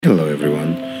Hello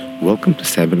everyone, welcome to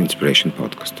Cyber Inspiration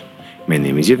Podcast. My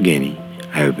name is Evgeny.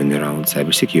 I have been around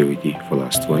cybersecurity for the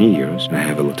last 20 years and I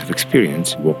have a lot of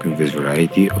experience working with a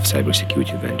variety of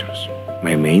cybersecurity vendors.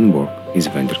 My main work is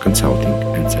vendor consulting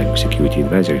and cybersecurity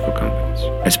advisory for companies.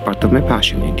 As part of my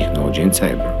passion in technology and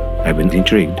cyber, I've been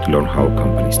intrigued to learn how a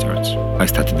company starts. I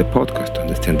started the podcast to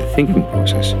understand the thinking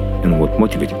process and what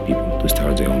motivated people to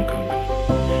start their own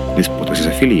company. This podcast is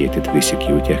affiliated with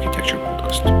Security Architecture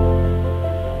Podcast.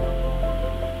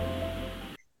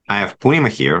 I have Poornima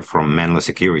here from Menlo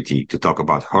Security to talk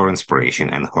about her inspiration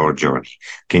and her journey.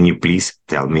 Can you please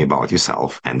tell me about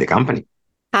yourself and the company?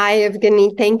 Hi,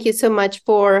 Evgeny. Thank you so much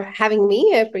for having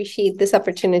me. I appreciate this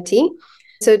opportunity.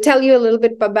 So tell you a little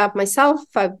bit about myself.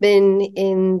 I've been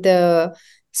in the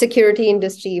security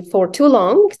industry for too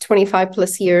long, 25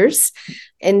 plus years.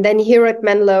 And then here at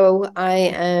Menlo, I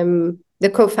am the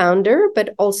co-founder,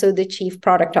 but also the chief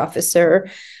product officer.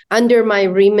 Under my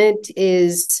remit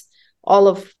is all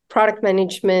of product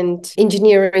management,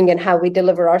 engineering, and how we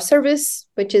deliver our service,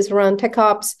 which is around tech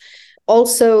ops.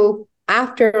 Also,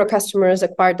 after our customers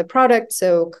acquired the product,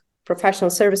 so professional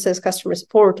services, customer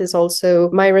support is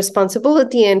also my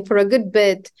responsibility. And for a good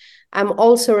bit, I'm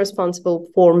also responsible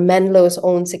for Menlo's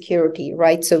own security,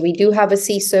 right? So we do have a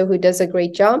CISO who does a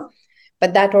great job,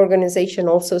 but that organization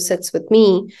also sits with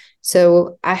me.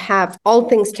 So I have all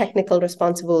things technical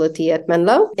responsibility at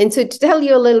Menlo. And so to tell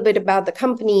you a little bit about the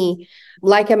company,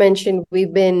 like I mentioned,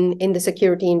 we've been in the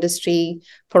security industry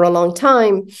for a long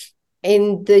time.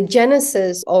 And the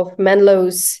genesis of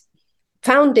Menlo's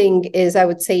founding is, I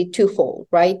would say, twofold,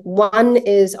 right? One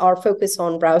is our focus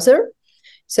on browser.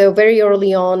 So very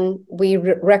early on, we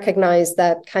recognized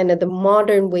that kind of the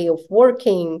modern way of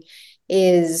working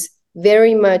is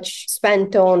very much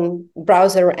spent on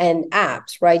browser and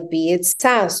apps, right? Be it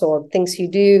SaaS or things you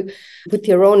do with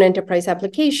your own enterprise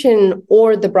application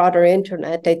or the broader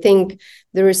internet. I think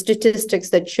there are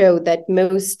statistics that show that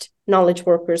most knowledge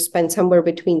workers spend somewhere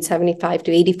between 75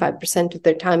 to 85% of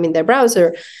their time in their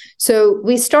browser. So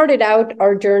we started out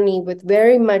our journey with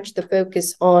very much the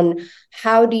focus on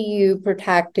how do you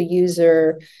protect a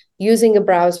user using a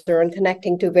browser and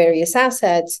connecting to various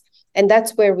assets. And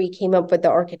that's where we came up with the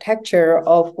architecture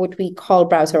of what we call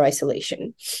browser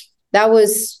isolation. That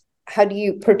was how do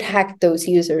you protect those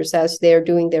users as they're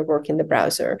doing their work in the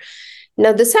browser.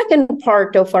 Now, the second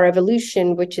part of our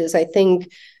evolution, which is, I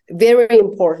think, very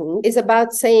important, is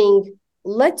about saying,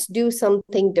 let's do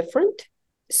something different.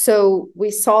 So we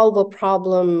solve a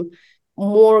problem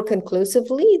more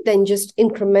conclusively than just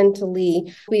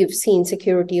incrementally. We've seen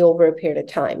security over a period of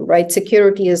time, right?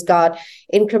 Security has got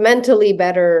incrementally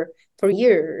better for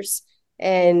years.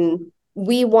 And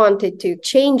we wanted to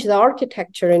change the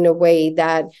architecture in a way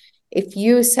that if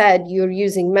you said you're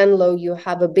using Menlo, you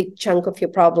have a big chunk of your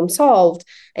problem solved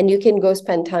and you can go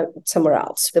spend time somewhere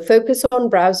else. The focus on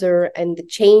browser and the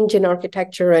change in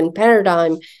architecture and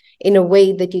paradigm in a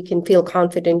way that you can feel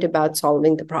confident about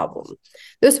solving the problem.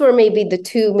 Those were maybe the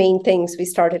two main things we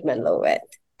started Menlo with.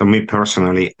 For me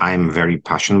personally, I'm very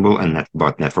passionate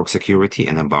about network security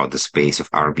and about the space of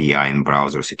RBI and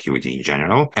browser security in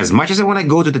general. As much as I want to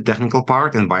go to the technical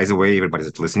part, and by the way, everybody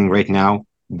that's listening right now,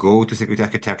 go to security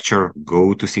architecture,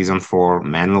 go to season 4.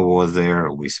 Menlo was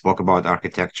there. We spoke about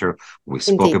architecture. We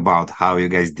spoke Indeed. about how you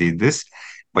guys did this.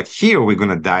 But here we're going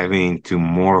to dive into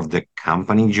more of the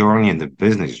company journey and the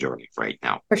business journey right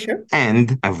now. For sure.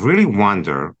 And I really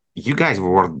wonder, you guys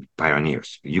were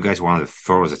pioneers. You guys were one of the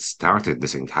first that started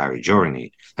this entire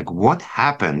journey. Like, what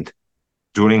happened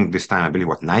during this time? I believe,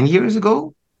 9 years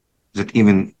ago? That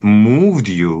even moved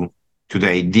you to the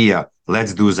idea,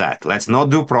 let's do that. Let's not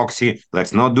do proxy.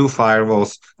 Let's not do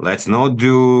firewalls. Let's not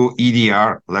do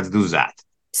EDR. Let's do that.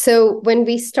 So when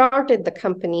we started the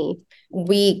company,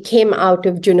 we came out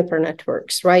of Juniper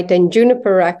Networks, right? And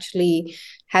Juniper actually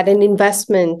had an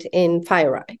investment in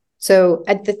FireEye. So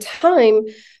at the time,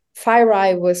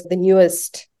 FireEye was the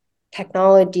newest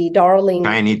technology, darling.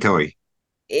 Tiny toy.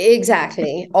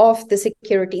 Exactly, of the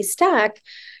security stack.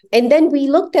 And then we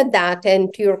looked at that,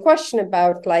 and to your question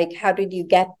about like, how did you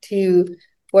get to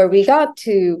where we got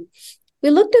to? We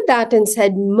looked at that and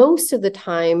said, most of the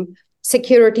time,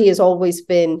 security has always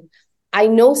been, I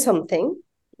know something,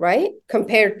 right?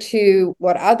 Compared to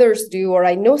what others do, or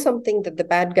I know something that the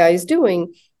bad guy is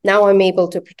doing. Now I'm able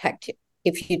to protect you.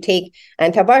 If you take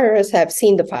antivirus, I've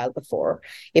seen the file before.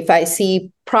 If I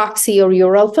see proxy or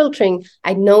URL filtering,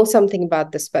 I know something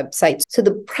about this website. So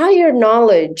the prior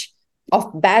knowledge of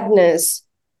badness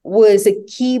was a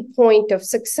key point of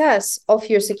success of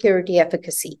your security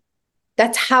efficacy.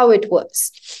 That's how it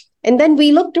was. And then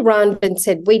we looked around and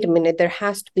said, wait a minute, there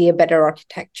has to be a better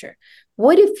architecture.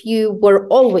 what if you were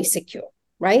always secure?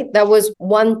 Right? That was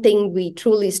one thing we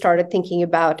truly started thinking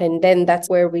about. And then that's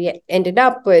where we ended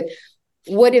up with,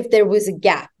 what if there was a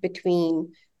gap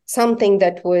between something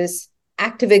that was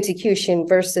active execution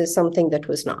versus something that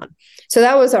was not? So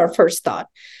that was our first thought.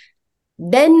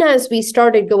 Then as we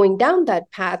started going down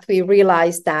that path, we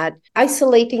realized that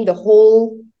isolating the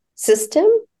whole system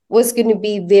was going to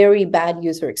be very bad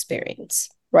user experience.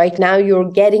 Right now, you're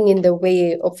getting in the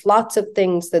way of lots of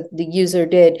things that the user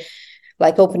did,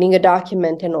 like opening a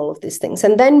document and all of these things.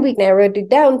 And then we narrowed it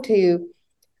down to,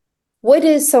 what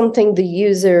is something the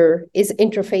user is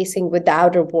interfacing with the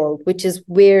outer world, which is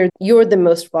where you're the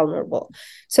most vulnerable.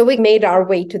 So we made our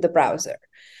way to the browser.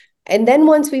 And then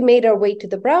once we made our way to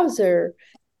the browser,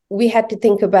 we had to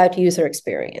think about user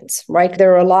experience, right?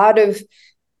 There are a lot of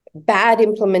bad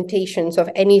implementations of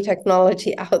any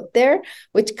technology out there,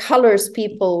 which colors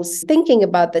people's thinking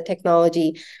about the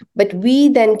technology. But we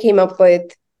then came up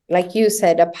with, like you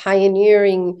said, a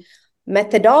pioneering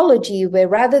methodology where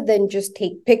rather than just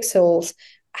take pixels,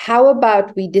 how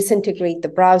about we disintegrate the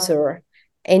browser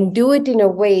and do it in a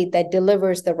way that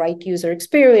delivers the right user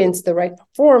experience, the right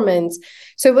performance?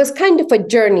 So it was kind of a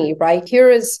journey, right? Here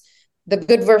is the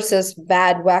good versus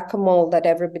bad whack-a-mole that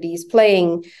everybody's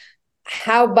playing.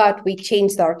 How about we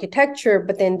change the architecture,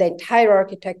 but then the entire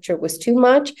architecture was too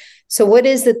much. So what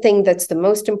is the thing that's the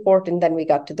most important? Then we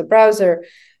got to the browser.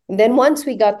 And then once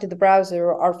we got to the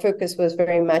browser, our focus was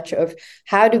very much of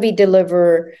how do we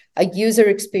deliver a user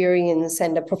experience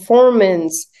and a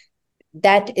performance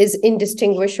that is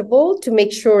indistinguishable to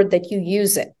make sure that you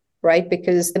use it, right?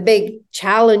 Because the big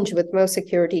challenge with most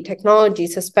security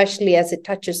technologies, especially as it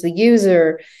touches the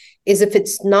user, is if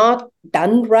it's not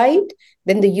done right,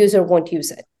 then the user won't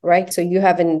use it, right? So you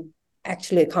haven't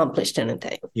actually accomplished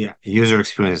anything. Yeah, user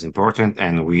experience is important.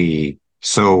 And we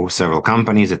saw several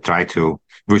companies that try to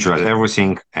virtualize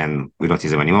everything, and we don't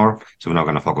use them anymore. So we're not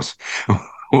going to focus.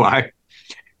 Why?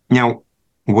 Now,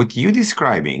 what you're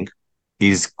describing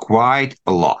is quite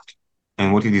a lot.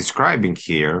 And what you're describing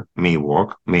here may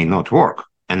work, may not work.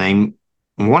 And I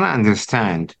want to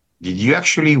understand, did you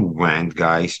actually went,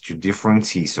 guys, to different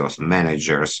CISOs,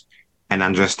 managers, and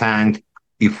understand,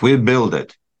 if we build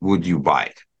it, would you buy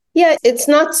it? Yeah, it's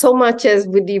not so much as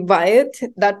would you buy it.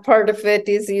 That part of it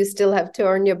is you still have to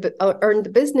earn the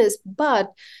business. But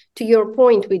to your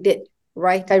point, we did,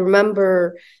 right? I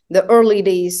remember the early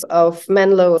days of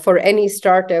Menlo. For any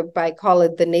startup, I call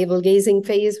it the navel gazing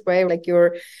phase, where like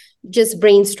you're just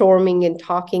brainstorming and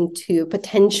talking to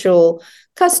potential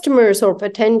customers or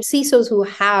potential CISOs who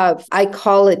have, I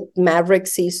call it maverick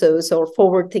CISOs or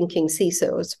forward-thinking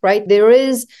CISOs, right? There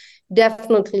is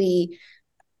definitely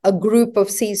a group of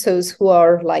CISOs who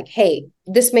are like, hey,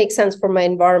 this makes sense for my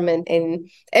environment and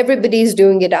everybody's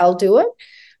doing it, I'll do it.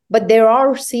 But there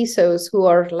are CISOs who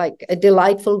are like a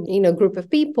delightful, group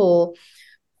of people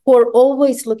who are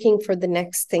always looking for the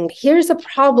next thing. Here's a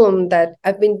problem that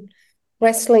I've been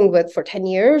wrestling with for 10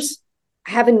 years.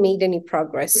 I haven't made any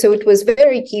progress. So it was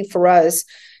very key for us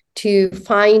to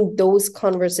find those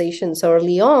conversations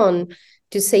early on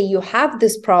to say, you have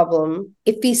this problem.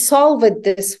 If we solve it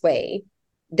this way,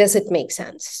 does it make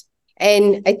sense?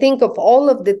 And I think of all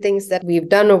of the things that we've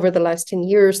done over the last 10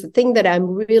 years, the thing that I'm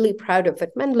really proud of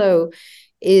at Menlo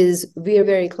is we're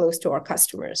very close to our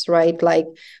customers, right? Like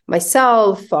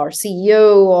myself, our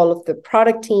CEO, all of the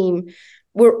product team,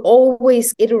 we're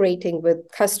always iterating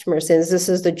with customers. And this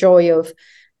is the joy of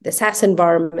the SaaS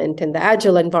environment and the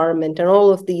agile environment and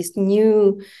all of these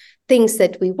new things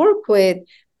that we work with.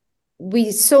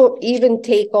 We so even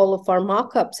take all of our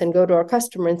mock-ups and go to our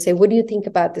customer and say, what do you think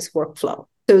about this workflow?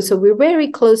 So we're very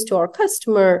close to our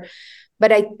customer,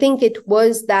 but I think it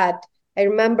was that I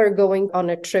remember going on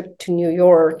a trip to New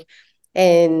York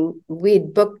and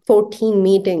we'd booked 14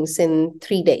 meetings in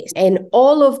 3 days. And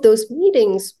all of those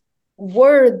meetings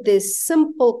were this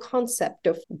simple concept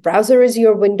of browser is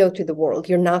your window to the world.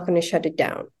 You're not going to shut it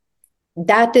down.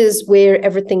 That is where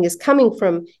everything is coming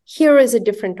from. Here is a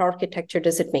different architecture.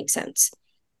 Does it make sense?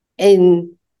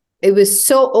 And it was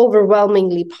so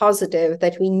overwhelmingly positive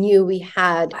that we knew we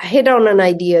had hit on an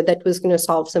idea that was going to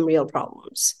solve some real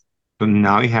problems. So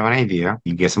now you have an idea,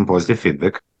 you get some positive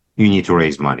feedback, you need to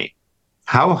raise money.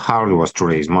 How hard it was to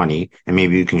raise money? And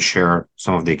maybe you can share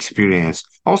some of the experience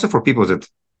also for people that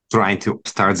trying to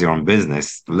start their own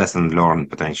business, lesson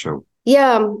learned potential.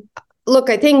 Yeah, look,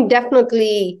 I think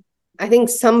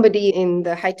somebody in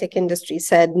the high-tech industry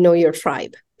said, know your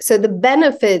tribe. So the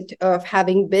benefit of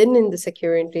having been in the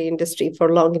security industry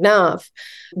for long enough,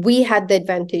 we had the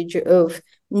advantage of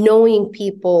knowing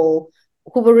people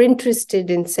who were interested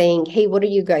in saying, hey, what are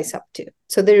you guys up to?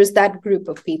 So there's that group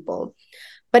of people.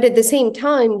 But at the same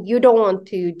time, you don't want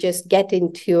to just get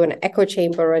into an echo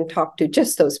chamber and talk to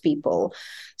just those people.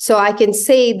 So I can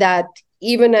say that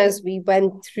even as we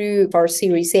went through our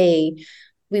Series A,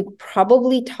 we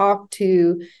probably talked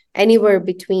to anywhere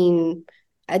between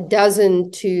a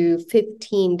dozen to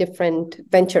 15 different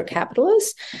venture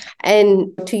capitalists.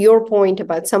 And to your point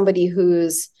about somebody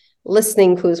who's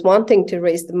listening, who's wanting to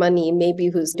raise the money, maybe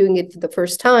who's doing it for the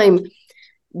first time,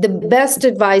 the best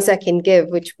advice I can give,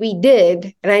 which we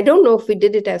did, and I don't know if we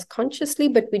did it as consciously,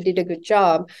 but we did a good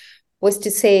job, was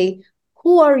to say,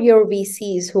 who are your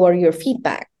VCs? Who are your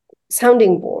feedback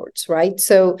sounding boards, right?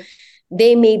 So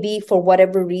they may be, for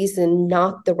whatever reason,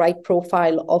 not the right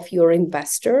profile of your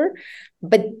investor,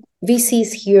 but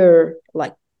VCs hear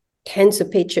like tens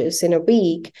of pitches in a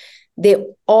week. They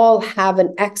all have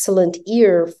an excellent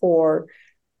ear for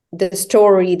the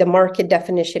story, the market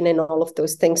definition, and all of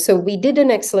those things. So we did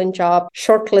an excellent job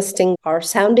shortlisting our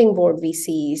sounding board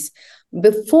VCs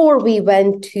before we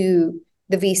went to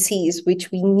the VCs, which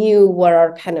we knew were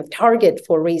our kind of target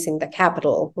for raising the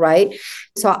capital, right?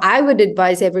 So I would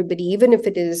advise everybody, even if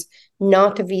it is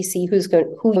not a VC who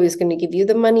is going to give you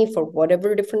the money for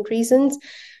whatever different reasons,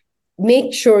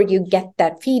 make sure you get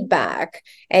that feedback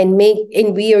and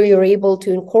you're able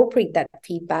to incorporate that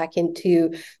feedback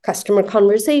into customer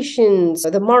conversations,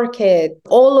 the market,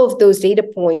 all of those data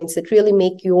points that really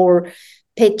make your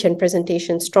pitch and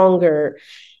presentation stronger.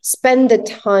 Spend the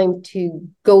time to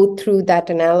go through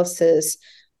that analysis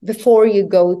before you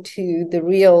go to the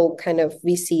real kind of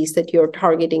VCs that you're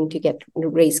targeting to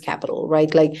raise capital,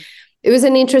 right? Like, it was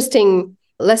an interesting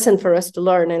lesson for us to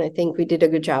learn, and I think we did a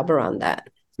good job around that.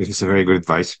 This is a very good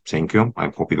advice. Thank you. I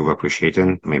hope people will appreciate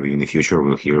it. Maybe in the future,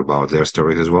 we'll hear about their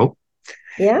stories as well.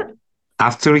 Yeah.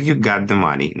 After you got the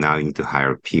money, now you need to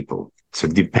hire people. So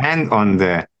depend on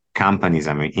the companies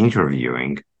I'm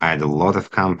interviewing. I had a lot of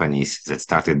companies that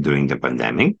started during the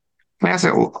pandemic. I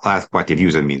say quite a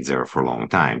few that been there for a long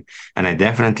time. And I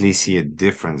definitely see a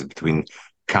difference between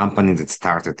companies that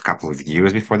started a couple of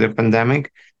years before the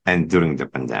pandemic and during the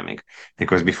pandemic.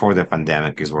 Because before the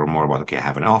pandemic, it was more about, okay, I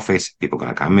have an office, people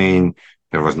going to come in.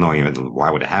 There was no even,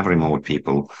 why would I have remote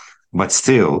people? But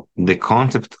still, the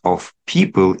concept of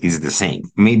people is the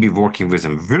same. Maybe working with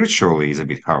them virtually is a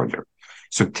bit harder.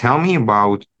 So tell me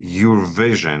about your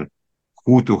vision,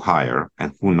 who to hire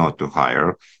and who not to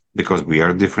hire, because we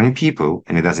are different people,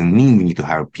 and it doesn't mean we need to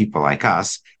hire people like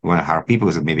us. We want to hire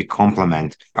people that maybe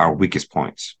complement our weakest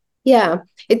points. Yeah,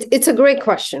 it's a great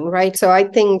question, right? So I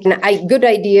think a good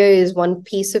idea is one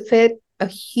piece of it. A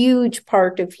huge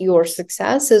part of your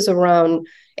success is around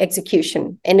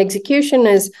execution. And execution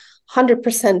is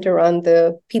 100% around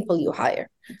the people you hire,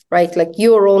 right? Like,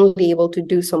 you're only able to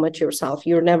do so much yourself.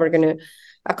 You're never going to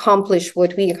accomplish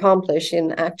what we accomplish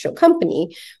in actual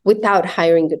company without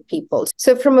hiring good people.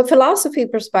 So from a philosophy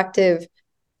perspective,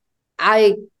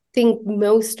 I think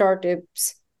most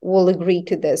startups will agree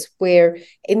to this, where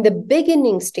in the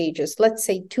beginning stages, let's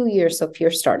say 2 years of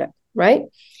your startup, right?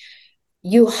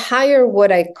 You hire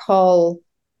what I call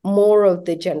more of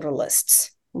the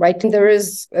generalists, right? And there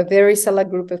is a very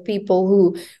select group of people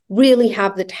who really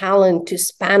have the talent to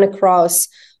span across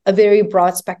a very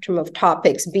broad spectrum of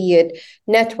topics, be it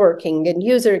networking and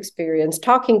user experience,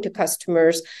 talking to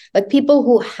customers, like people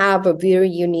who have a very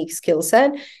unique skill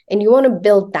set. And you want to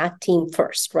build that team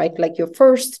first, right? Like, your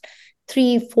first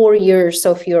 3-4 years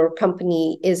of your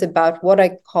company is about what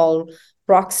I call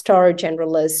rockstar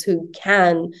generalists who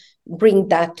can bring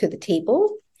that to the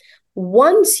table.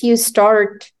 Once you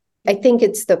start, I think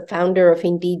it's the founder of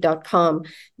Indeed.com,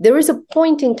 there is a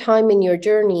point in time in your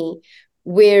journey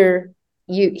where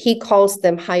he calls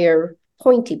them higher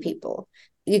pointy people.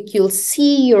 You'll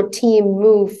see your team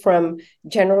move from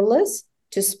generalists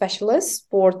to specialists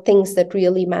for things that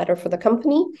really matter for the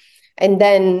company. And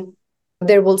then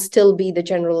there will still be the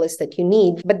generalists that you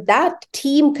need. But that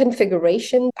team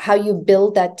configuration, how you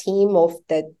build that team of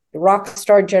the rock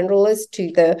star generalists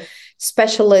to the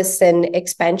specialists and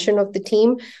expansion of the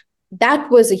team,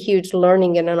 that was a huge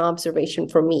learning and an observation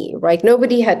for me, right?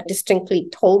 Nobody had distinctly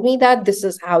told me that this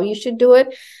is how you should do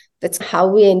it. That's how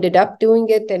we ended up doing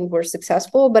it and we're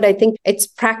successful. But I think it's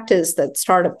practice that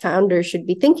startup founders should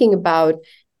be thinking about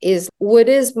is, what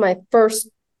is my first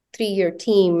 3-year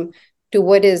team to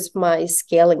what is my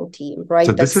scaling team, right?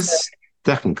 So this is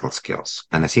technical skills.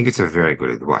 And I think it's a very good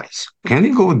advice. Can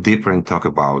we go deeper and talk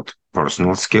about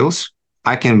personal skills?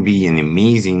 I can be an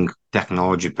amazing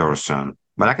technology person,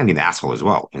 but I can be an asshole as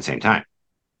well at the same time.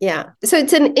 Yeah. So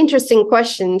it's an interesting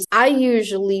question. I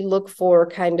usually look for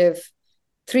kind of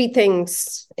three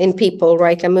things in people,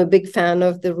 right? I'm a big fan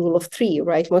of the rule of three,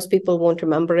 right? Most people won't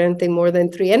remember anything more than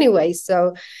three anyway.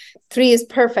 So three is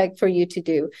perfect for you to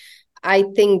do. I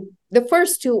think the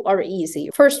first two are easy.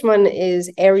 First one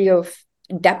is area of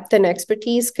depth and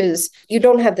expertise, because you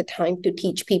don't have the time to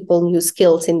teach people new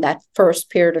skills in that first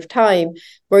period of time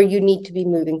where you need to be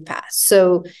moving fast.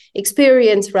 So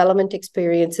experience, relevant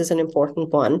experience is an important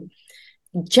one.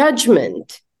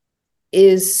 Judgment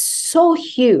is so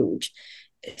huge,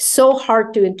 so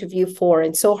hard to interview for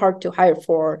and so hard to hire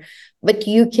for, but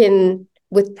you can,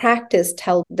 with practice,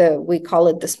 tell we call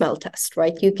it the smell test,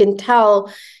 right? You can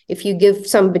tell if you give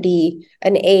somebody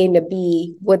an A and a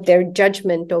B, what their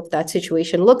judgment of that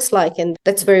situation looks like. And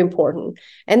that's very important.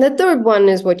 And the third one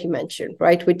is what you mentioned,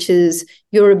 right? Which is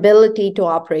your ability to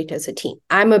operate as a team.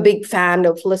 I'm a big fan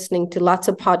of listening to lots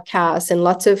of podcasts and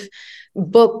lots of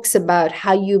books about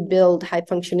how you build high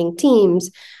functioning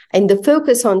teams, and the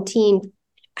focus on team,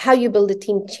 how you build a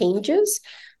team changes.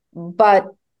 But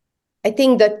I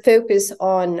think that focus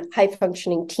on high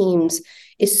functioning teams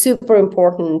is super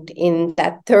important in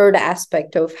that third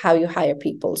aspect of how you hire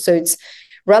people. So it's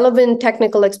relevant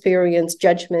technical experience,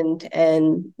 judgment,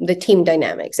 and the team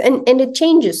dynamics. And it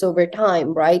changes over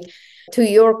time, right? To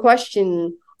your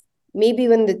question, maybe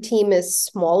when the team is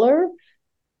smaller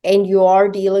and you are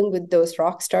dealing with those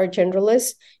rock star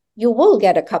generalists, you will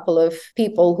get a couple of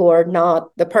people who are not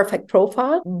the perfect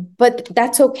profile, but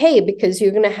that's okay because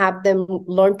you're going to have them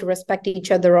learn to respect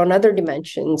each other on other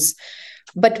dimensions.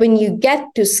 But when you get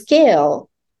to scale,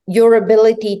 your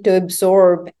ability to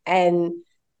absorb and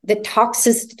the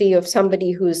toxicity of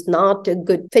somebody who's not a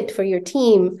good fit for your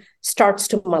team starts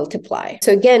to multiply.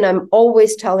 So again, I'm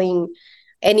always telling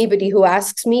anybody who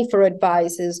asks me for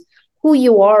advice is who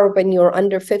you are when you're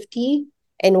under 50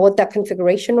 and what that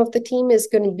configuration of the team is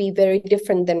going to be very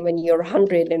different than when you're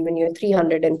 100 and when you're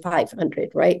 300 and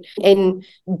 500, right? And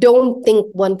don't think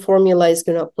one formula is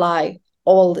going to apply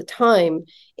all the time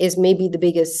is maybe the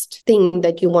biggest thing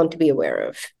that you want to be aware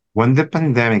of. When the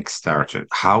pandemic started,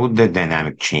 how the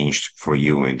dynamic changed for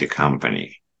you in the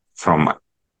company from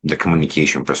the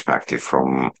communication perspective,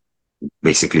 from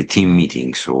basically team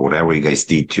meetings or whatever you guys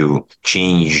did to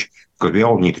change? Because we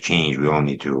all need to change. We all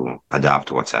need to adapt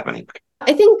to what's happening.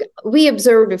 I think we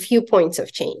observed a few points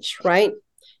of change, right?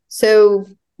 So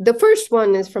the first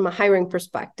one is from a hiring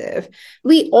perspective.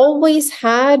 We always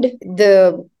had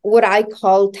the what I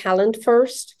call talent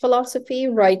first philosophy,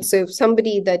 right? So if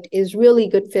somebody that is really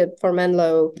good fit for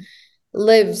Menlo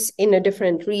lives in a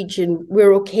different region,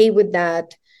 we're okay with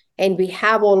that. And we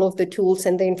have all of the tools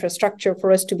and the infrastructure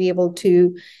for us to be able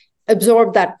to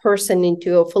absorb that person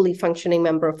into a fully functioning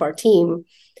member of our team.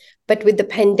 But with the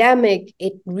pandemic,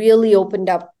 it really opened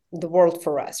up the world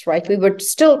for us, right? We were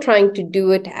still trying to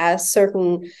do it as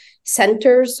certain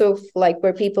centers of like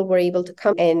where people were able to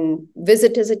come and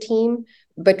visit as a team.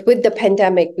 But with the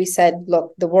pandemic, we said,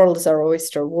 look, the world is our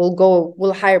oyster.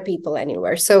 We'll hire people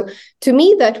anywhere. So to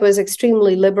me, that was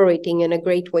extremely liberating and a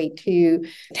great way to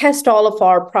test all of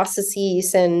our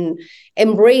processes and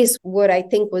embrace what I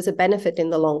think was a benefit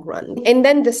in the long run. And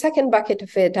then the second bucket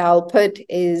of it I'll put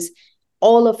is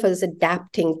all of us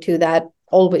adapting to that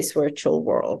always virtual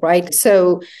world, right?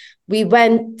 So we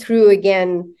went through,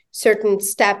 again, certain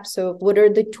steps of what are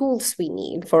the tools we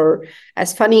need for,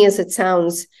 as funny as it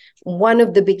sounds, one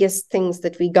of the biggest things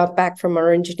that we got back from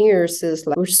our engineers is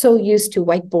like, we're so used to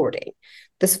whiteboarding.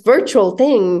 This virtual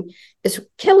thing is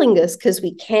killing us because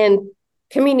we can't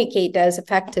communicate as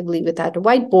effectively without a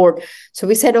whiteboard. So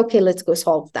we said, okay, let's go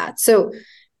solve that. So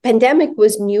pandemic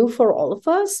was new for all of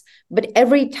us, but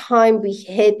every time we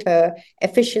hit a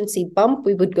efficiency bump,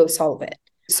 we would go solve it.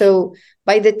 So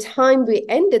by the time we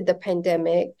ended the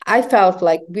pandemic, I felt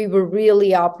like we were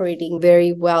really operating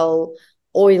very well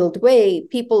oiled way.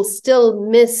 People still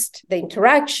missed the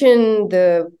interaction,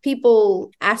 the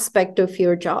people aspect of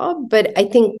your job. But I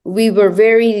think we were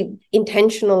very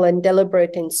intentional and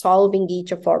deliberate in solving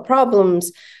each of our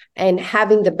problems and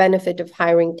having the benefit of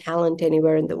hiring talent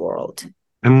anywhere in the world.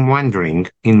 I'm wondering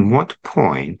in what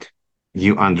point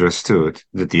you understood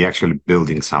that you're actually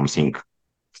building something,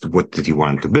 what did you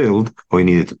want to build, or you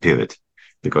needed to pivot?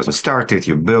 Because you started,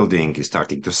 you're building, you're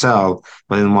starting to sell,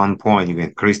 but in one point you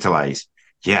can crystallize,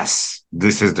 yes,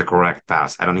 this is the correct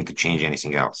path. I don't need to change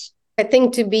anything else. I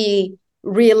think to be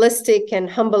realistic and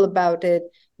humble about it,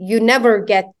 you never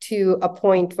get to a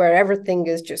point where everything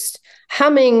is just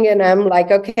humming and I'm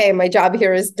like, okay, my job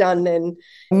here is done and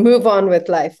move on with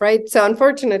life, right? So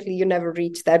unfortunately, you never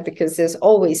reach that because there's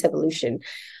always evolution.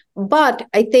 But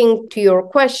I think to your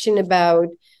question about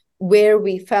where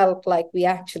we felt like we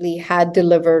actually had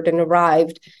delivered and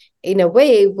arrived in a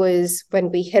way was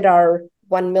when we hit our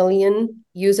 1 million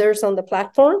users on the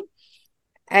platform.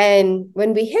 And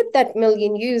when we hit that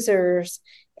million users,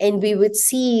 and we would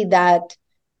see that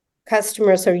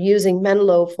customers are using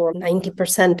Menlo for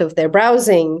 90% of their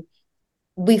browsing,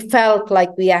 we felt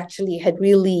like we actually had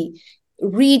really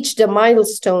reached a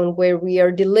milestone where we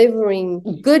are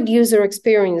delivering good user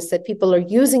experience, that people are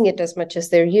using it as much as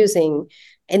they're using.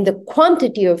 And the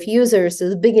quantity of users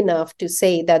is big enough to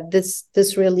say that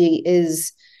this really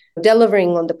is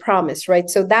delivering on the promise, right?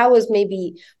 So that was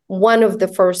maybe one of the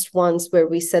first ones where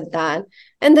we said that.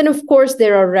 And then, of course,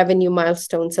 there are revenue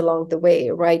milestones along the way,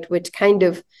 right? Which kind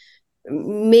of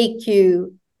make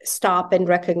you stop and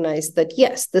recognize that,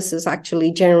 yes, this is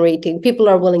actually generating, people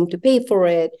are willing to pay for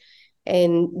it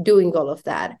and doing all of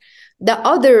that. The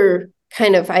other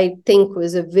kind of, I think,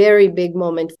 was a very big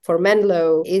moment for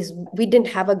Menlo is we didn't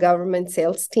have a government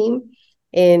sales team.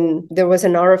 And there was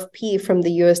an RFP from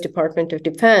the US Department of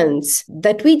Defense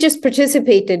that we just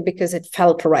participated because it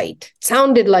felt right. It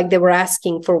sounded like they were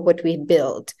asking for what we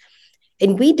built.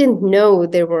 And we didn't know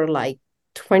there were like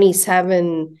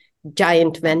 27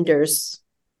 giant vendors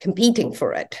competing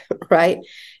for it, right?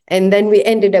 And then we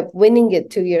ended up winning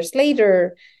it 2 years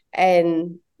later.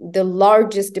 And the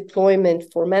largest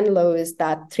deployment for Menlo is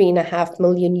that 3.5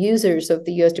 million users of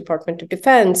the US Department of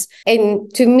Defense.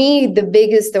 And to me, the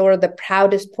biggest or the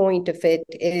proudest point of it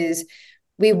is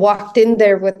we walked in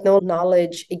there with no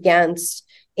knowledge against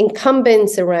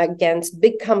incumbents or against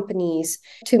big companies.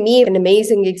 To me, an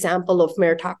amazing example of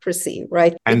meritocracy,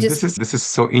 right? And this is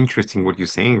so interesting what you're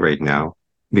saying right now,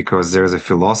 because there's a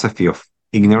philosophy of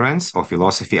ignorance or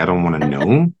philosophy I don't want to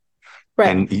know. Right.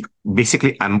 And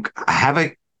basically, I have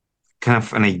a kind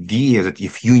of an idea that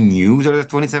if you knew there are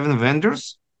 27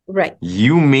 vendors, right,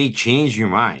 you may change your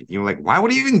mind. You're like, why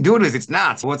would you even do this? It's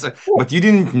nuts. But you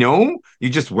didn't know. You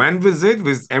just went with it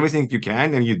with everything you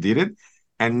can, and you did it.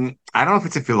 And I don't know if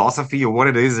it's a philosophy or what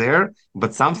it is there,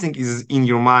 but something is in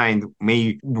your mind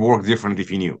may work different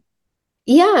if you knew.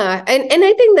 Yeah. And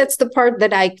I think that's the part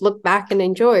that I look back and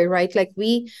enjoy, right? Like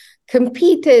we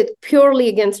competed purely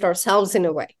against ourselves in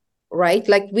a way, right?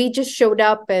 Like we just showed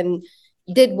up and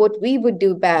did what we would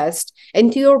do best.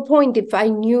 And to your point, if I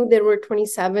knew there were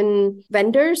 27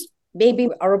 vendors, maybe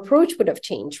our approach would have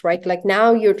changed, right? Like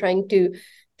now you're trying to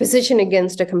position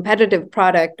against a competitive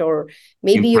product, or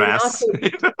maybe Impress. you're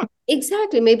not.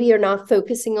 Exactly. Maybe you're not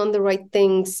focusing on the right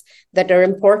things that are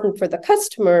important for the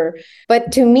customer.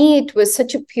 But to me, it was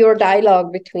such a pure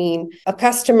dialogue between a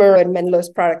customer and Menlo's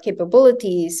product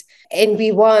capabilities. And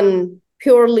we won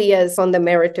purely as on the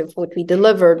merit of what we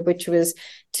delivered, which was,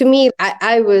 to me,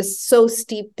 I was so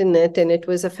steeped in it, and it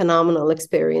was a phenomenal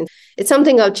experience. It's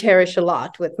something I'll cherish a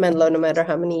lot with Menlo, no matter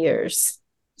how many years.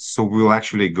 So we'll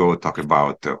actually go talk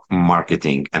about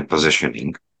marketing and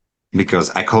positioning, because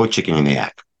I call it chicken and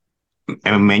egg.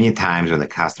 And many times when the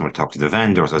customer talks to the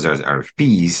vendors or there's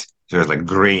RFPs, there's like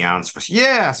gray answers.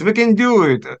 Yes, we can do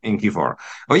it in Q4.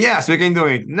 Oh, yes, we can do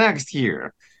it next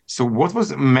year. So what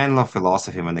was Menlo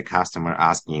philosophy when the customer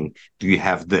asking, do you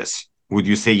have this? Would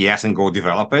you say yes and go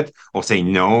develop it, or say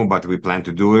no, but we plan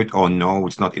to do it, or no,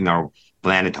 it's not in our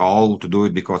plan at all to do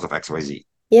it because of XYZ?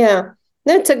 Yeah,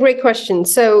 that's a great question.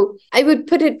 So I would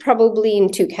put it probably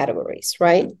in two categories,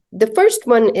 right? The first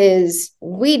one is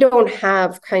we don't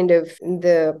have kind of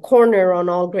the corner on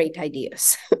all great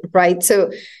ideas, right?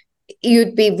 So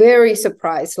you'd be very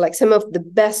surprised, like some of the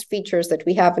best features that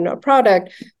we have in our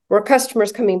product were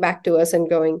customers coming back to us and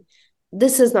going,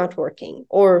 this is not working,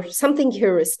 or something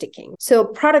here is sticking. So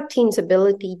product team's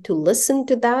ability to listen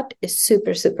to that is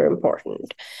super, super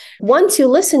important. Once you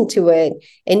listen to it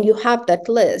and you have that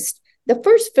list, the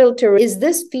first filter is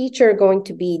this feature going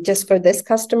to be just for this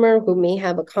customer who may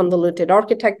have a convoluted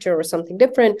architecture or something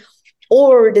different,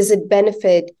 or does it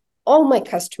benefit all my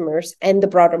customers and the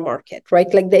broader market,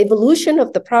 right? Like the evolution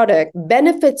of the product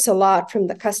benefits a lot from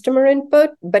the customer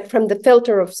input, but from the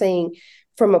filter of saying,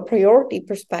 from a priority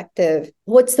perspective,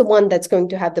 what's the one that's going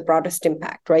to have the broadest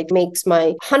impact, right? Makes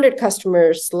my 100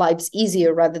 customers' lives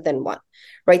easier rather than one,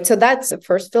 right? So that's the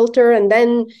first filter. And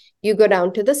then you go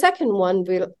down to the second one.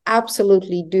 We'll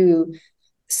absolutely do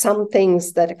some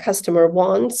things that a customer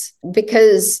wants,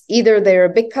 because either they're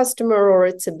a big customer or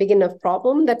it's a big enough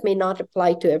problem that may not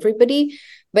apply to everybody.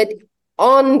 But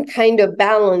on kind of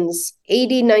balance,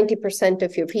 80-90%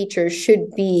 of your features should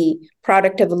be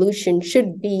product evolution,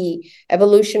 should be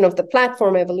evolution of the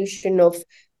platform, evolution of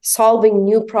solving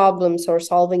new problems or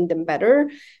solving them better.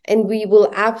 And we will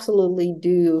absolutely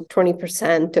do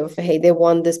 20% of, hey, they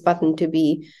want this button to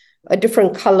be a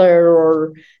different color,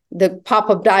 or the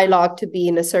pop-up dialog to be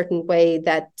in a certain way,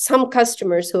 that some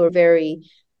customers who are very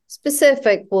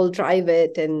specific, we'll drive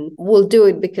it and we'll do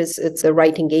it because it's the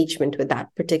right engagement with that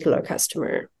particular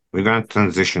customer. We're going to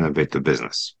transition a bit to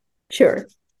business. Sure.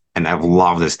 And I've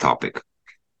loved this topic.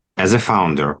 As a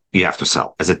founder, you have to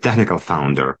sell. As a technical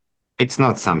founder, it's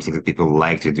not something that people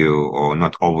like to do or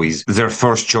not always their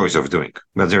first choice of doing,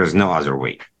 but there is no other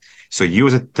way. So you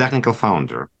as a technical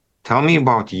founder, tell me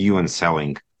about you and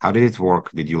selling. How did it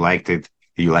work? Did you like it?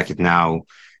 Do you like it now?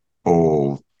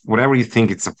 Or whatever you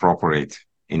think it's appropriate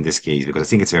in this case, because I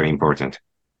think it's very important.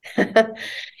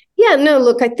 Yeah, no,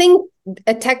 look, I think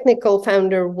a technical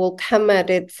founder will come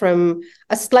at it from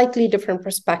a slightly different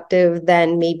perspective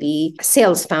than maybe a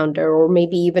sales founder or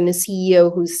maybe even a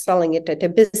CEO who's selling it at a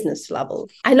business level.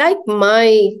 I like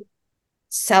my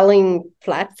selling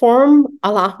platform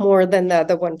a lot more than the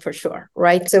other one for sure,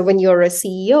 right? So when you're a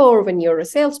CEO or when you're a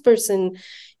salesperson,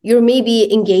 you're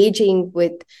maybe engaging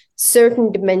with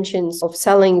certain dimensions of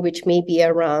selling, which may be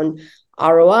around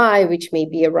ROI, which may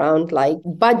be around like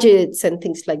budgets and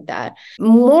things like that.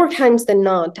 More times than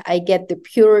not, I get the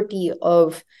purity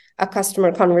of a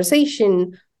customer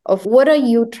conversation of what are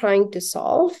you trying to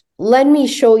solve? Let me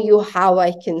show you how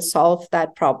I can solve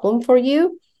that problem for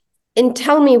you and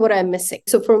tell me what I'm missing.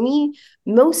 So for me,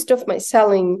 most of my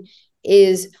selling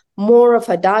is more of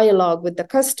a dialogue with the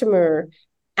customer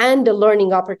and a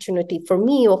learning opportunity for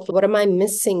me of what am I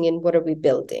missing and what are we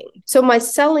building. So my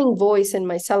selling voice and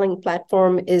my selling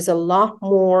platform is a lot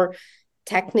more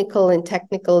technical and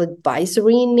technical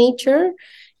advisory in nature.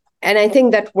 And I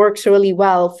think that works really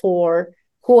well for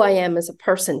who I am as a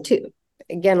person too.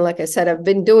 Again, like I said, I've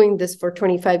been doing this for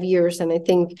 25 years, and I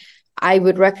think I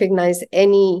would recognize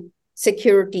any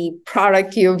security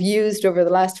product you've used over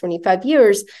the last 25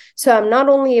 years. So I'm not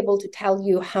only able to tell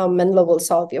you how Menlo will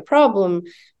solve your problem,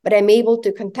 but I'm able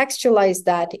to contextualize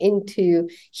that into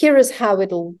here is how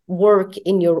it'll work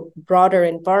in your broader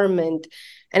environment.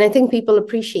 And I think people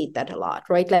appreciate that a lot,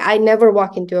 right? Like I never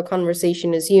walk into a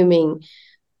conversation assuming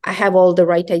I have all the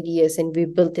right ideas and we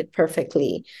built it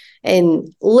perfectly.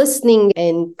 And listening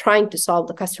and trying to solve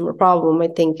the customer problem, I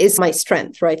think, is my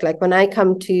strength, right? Like when I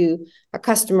come to a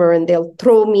customer and they'll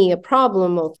throw me a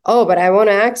problem of, oh, but I want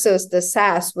to access the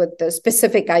SaaS with the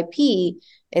specific IP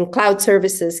and cloud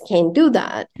services can't do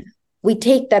that. We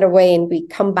take that away and we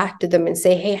come back to them and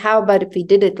say, hey, how about if we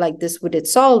did it like this? Would it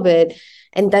solve it?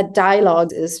 And that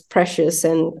dialogue is precious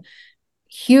and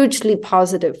hugely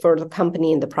positive for the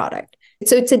company and the product.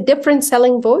 So it's a different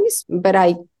selling voice, but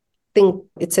I think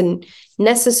it's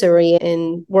necessary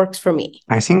and works for me.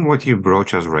 I think what you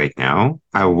brought us right now,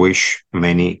 I wish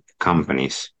many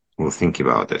companies will think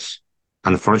about this.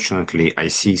 Unfortunately, I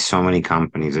see so many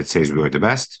companies that says we're the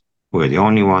best, we're the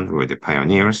only one, we're the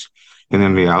pioneers. And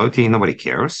in reality, nobody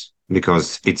cares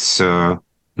because it's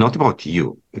not about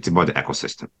you. It's about the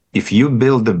ecosystem. If you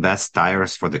build the best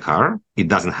tires for the car, it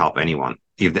doesn't help anyone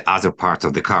if the other parts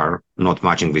of the car not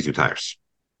matching with your tires.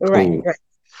 Right.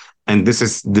 And this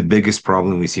is the biggest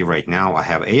problem we see right now. I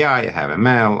have AI, I have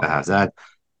ML, I have that.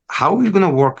 How are you going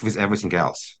to work with everything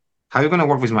else? How are you going to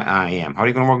work with my IAM? How are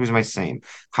you going to work with my SAME?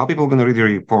 How are people going to read your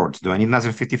reports? Do I need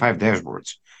another 55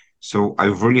 dashboards? So I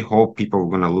really hope people are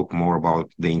going to look more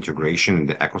about the integration in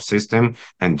the ecosystem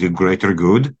and do greater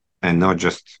good and not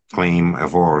just claim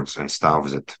awards and stuff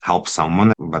that help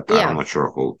someone, but yeah. I'm not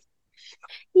sure who.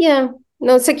 Yeah,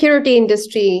 no, security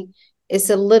industry is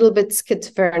a little bit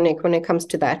schizophrenic when it comes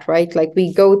to that, right? Like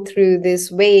we go through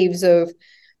these waves of,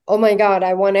 oh my God,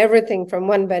 I want everything from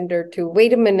one vendor to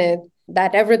wait a minute,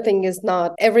 that everything is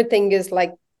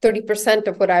like 30%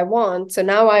 of what I want. So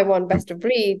now I want best of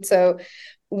breed. So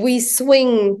we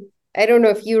swing. I don't know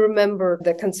if you remember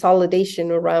the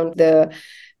consolidation around the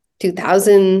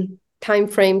 2000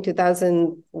 timeframe,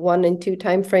 2001 and 2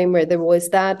 timeframe where there was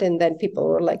that. And then people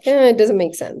were like, it doesn't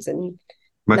make sense. And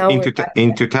but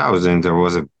in 2000, there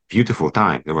was a beautiful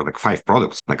time. There were like 5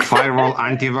 products, like firewall,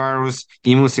 antivirus,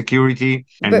 email security,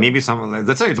 and maybe some.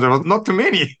 That's it. There were not too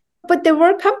many. But there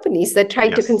were companies that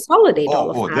tried to consolidate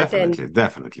all of that.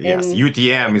 Definitely. Yes.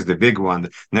 UTM is the big one,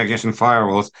 next generation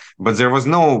firewalls, but there was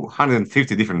no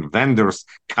 150 different vendors,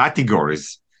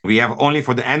 categories. We have only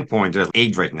for the endpoint, there's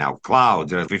 8 right now. Cloud,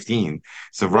 there's 15.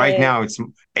 So right now it's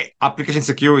application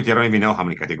security. I don't even know how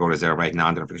many categories there are right now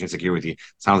under application security.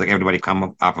 Sounds like everybody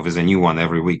come up with a new one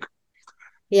every week.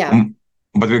 Yeah.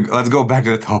 But let's go back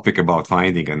to the topic about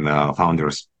finding and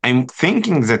founders. I'm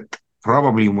thinking that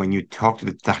probably when you talk to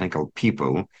the technical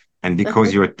people, and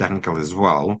because you're technical as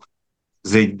well,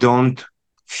 they don't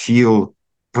feel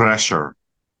pressure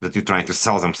that you're trying to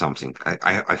sell them something.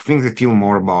 I think they feel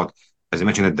more about, as I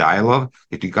mentioned, a dialogue,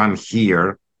 that you come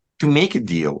here to make a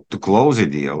deal, to close a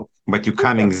deal, but you're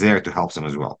coming there to help them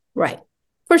as well. Right.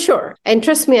 For sure. And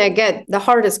trust me, I get the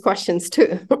hardest questions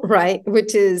too, right?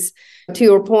 Which is to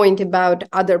your point about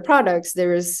other products,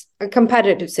 there's a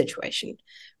competitive situation,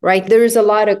 right? There is a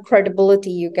lot of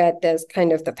credibility you get as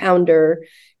kind of the founder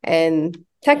and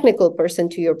technical person,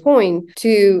 to your point,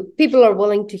 to people are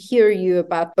willing to hear you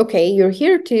about, okay, you're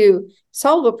here to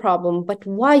solve a problem, but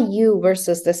why you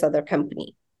versus this other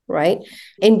company, right?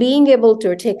 And being able to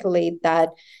articulate that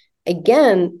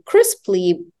again,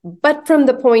 crisply, but from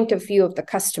the point of view of the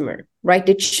customer, right?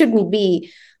 It shouldn't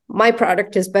be my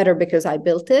product is better because I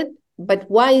built it, but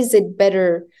why is it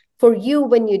better for you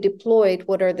when you deploy it?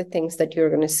 What are the things that you're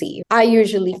going to see? I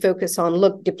usually focus on,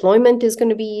 look, deployment is going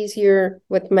to be easier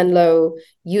with Menlo.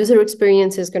 User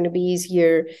experience is going to be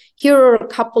easier. Here are a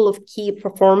couple of key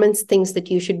performance things that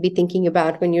you should be thinking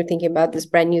about when you're thinking about this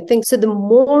brand new thing. So the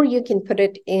more you can put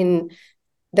it in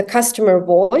the customer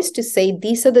voice to say,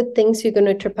 these are the things you're going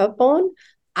to trip up on.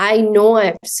 I know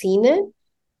I've seen it.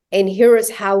 And here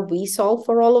is how we solve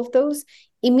for all of those.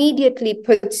 Immediately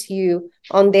puts you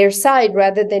on their side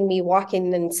rather than me walk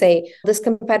in and say, this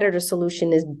competitor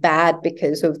solution is bad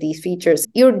because of these features.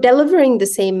 You're delivering the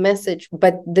same message,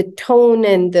 but the tone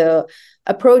and the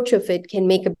approach of it can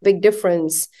make a big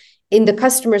difference in the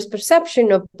customer's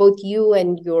perception of both you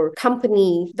and your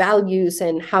company values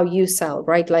and how you sell,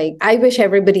 right? Like, I wish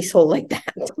everybody sold like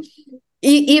that.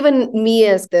 Even me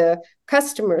as the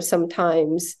customer,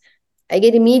 sometimes I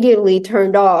get immediately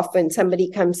turned off when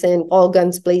somebody comes in all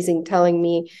guns blazing, telling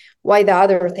me why the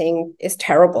other thing is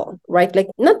terrible, right? Like,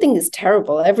 nothing is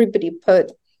terrible. Everybody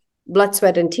put blood,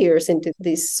 sweat, and tears into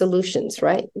these solutions,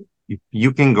 right?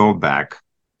 You can go back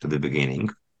to the beginning,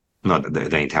 not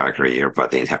the entire career,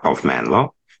 but the entire of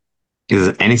Menlo. Is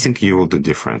there anything you will do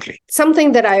differently?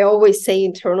 Something that I always say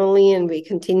internally, and we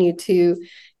continue to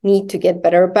need to get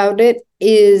better about it,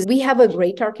 is we have a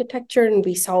great architecture and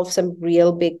we solve some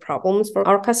real big problems for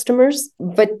our customers.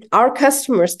 But our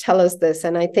customers tell us this,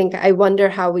 and I wonder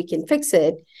how we can fix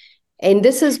it. And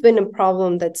this has been a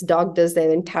problem that's dogged us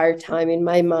the entire time in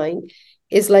my mind,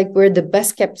 is like we're the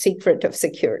best kept secret of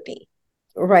security,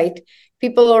 right?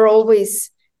 People are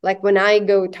always like, when I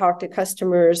go talk to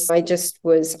customers, I just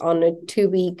was on a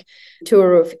 2-week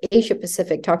tour of Asia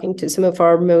Pacific talking to some of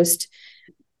our most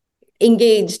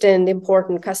engaged and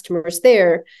important customers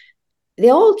there. They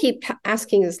all keep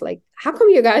asking us, like, how come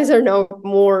you guys are now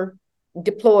more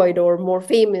deployed or more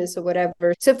famous or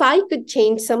whatever? So if I could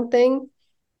change something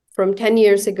from 10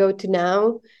 years ago to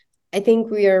now, I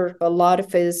think a lot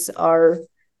of us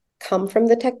come from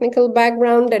the technical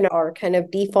background, and our kind of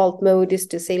default mode is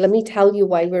to say, let me tell you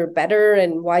why we're better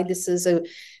and why this is a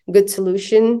good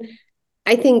solution.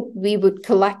 I think we would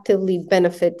collectively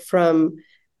benefit from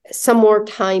some more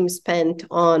time spent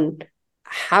on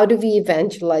how do we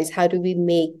evangelize, how do we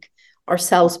make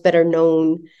ourselves better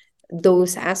known.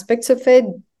 Those aspects of it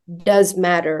does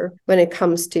matter when it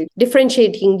comes to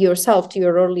differentiating yourself, to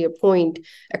your earlier point,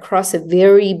 across a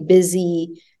very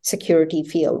busy security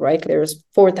field, right? There's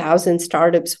 4,000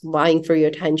 startups vying for your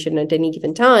attention at any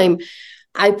given time.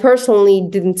 I personally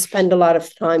didn't spend a lot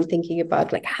of time thinking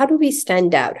about, like, how do we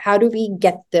stand out? How do we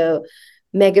get the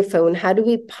megaphone? How do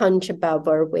we punch above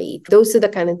our weight? Those are the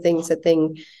kind of things I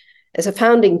think as a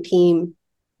founding team,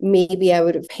 maybe I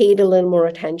would have paid a little more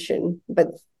attention, but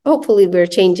hopefully we're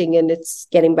changing and it's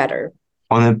getting better.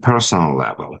 On a personal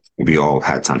level, we all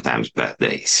had sometimes bad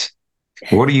days.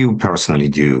 What do you personally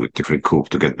do to recoup,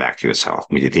 to get back to yourself?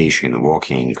 Meditation,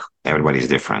 walking, everybody's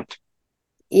different.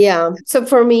 Yeah. So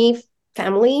for me,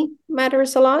 family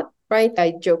matters a lot, right?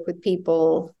 I joke with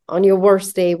people, on your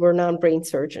worst day, we're non-brain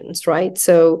surgeons, right?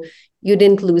 So you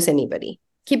didn't lose anybody.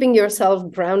 Keeping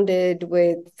yourself grounded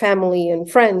with family and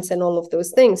friends and all of those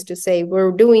things to say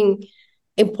we're doing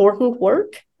important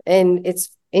work and it's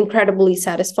incredibly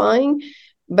satisfying.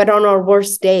 But on our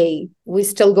worst day, we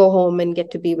still go home and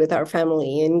get to be with our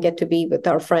family and get to be with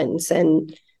our friends.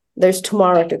 And there's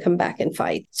tomorrow to come back and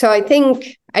fight. So I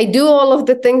think I do all of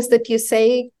the things that you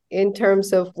say in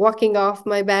terms of walking off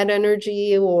my bad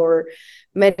energy or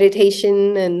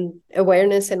meditation and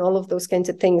awareness and all of those kinds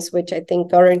of things, which I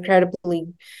think are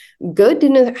incredibly good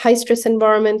in a high stress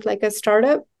environment like a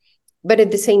startup. But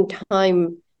at the same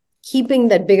time, keeping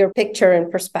that bigger picture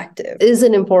in perspective is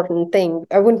an important thing.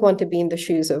 I wouldn't want to be in the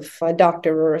shoes of a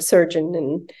doctor or a surgeon,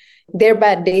 and their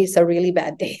bad days are really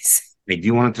bad days. I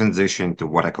do want to transition to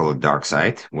what I call a dark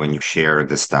side, when you share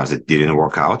the stuff that didn't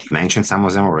work out. You mentioned some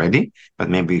of them already,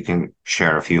 but maybe you can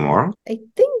share a few more. I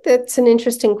think that's an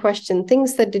interesting question.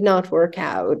 Things that did not work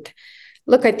out.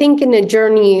 Look, I think in a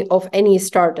journey of any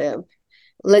startup,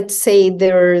 let's say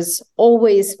there's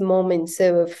always moments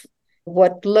of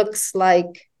what looks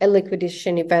like a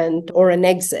liquidation event or an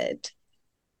exit.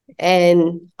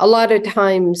 And a lot of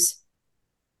times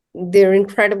they're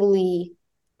incredibly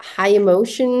high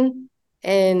emotion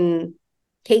and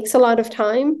takes a lot of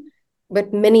time,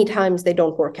 but many times they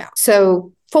don't work out.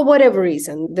 So for whatever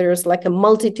reason, there's like a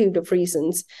multitude of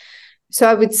reasons. So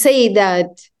I would say that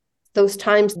those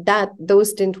times that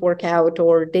those didn't work out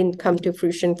or didn't come to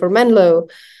fruition for Menlo,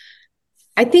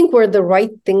 I think were the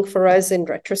right thing for us in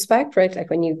retrospect, right? Like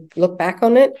when you look back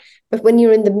on it. But when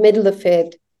you're in the middle of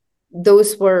it,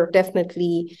 those were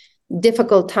definitely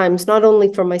difficult times, not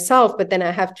only for myself, but then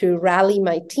I have to rally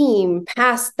my team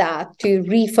past that to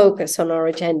refocus on our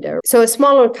agenda. So a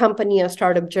smaller company, a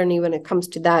startup journey when it comes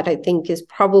to that, I think is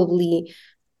probably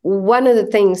one of the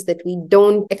things that we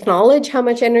don't acknowledge how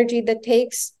much energy that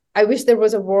takes. I wish there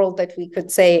was a world that we could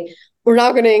say, we're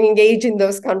not going to engage in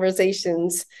those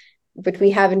conversations, but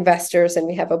we have investors and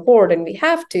we have a board and we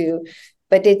have to,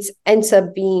 but it ends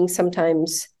up being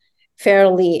sometimes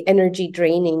fairly energy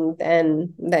draining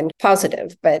than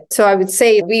positive. But so I would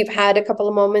say we've had a couple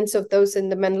of moments of those in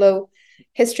the Menlo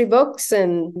history books,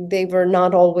 and they were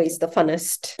not always the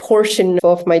funnest portion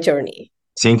of my journey.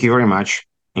 Thank you very much.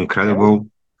 Incredible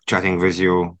chatting with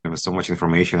you. There was so much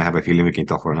information. I have a feeling we can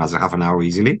talk for another half an hour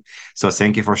easily. So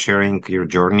thank you for sharing your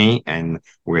journey and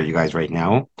where you guys right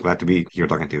now. Glad to be here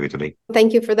talking to you today.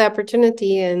 Thank you for the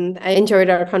opportunity, and I enjoyed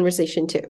our conversation too.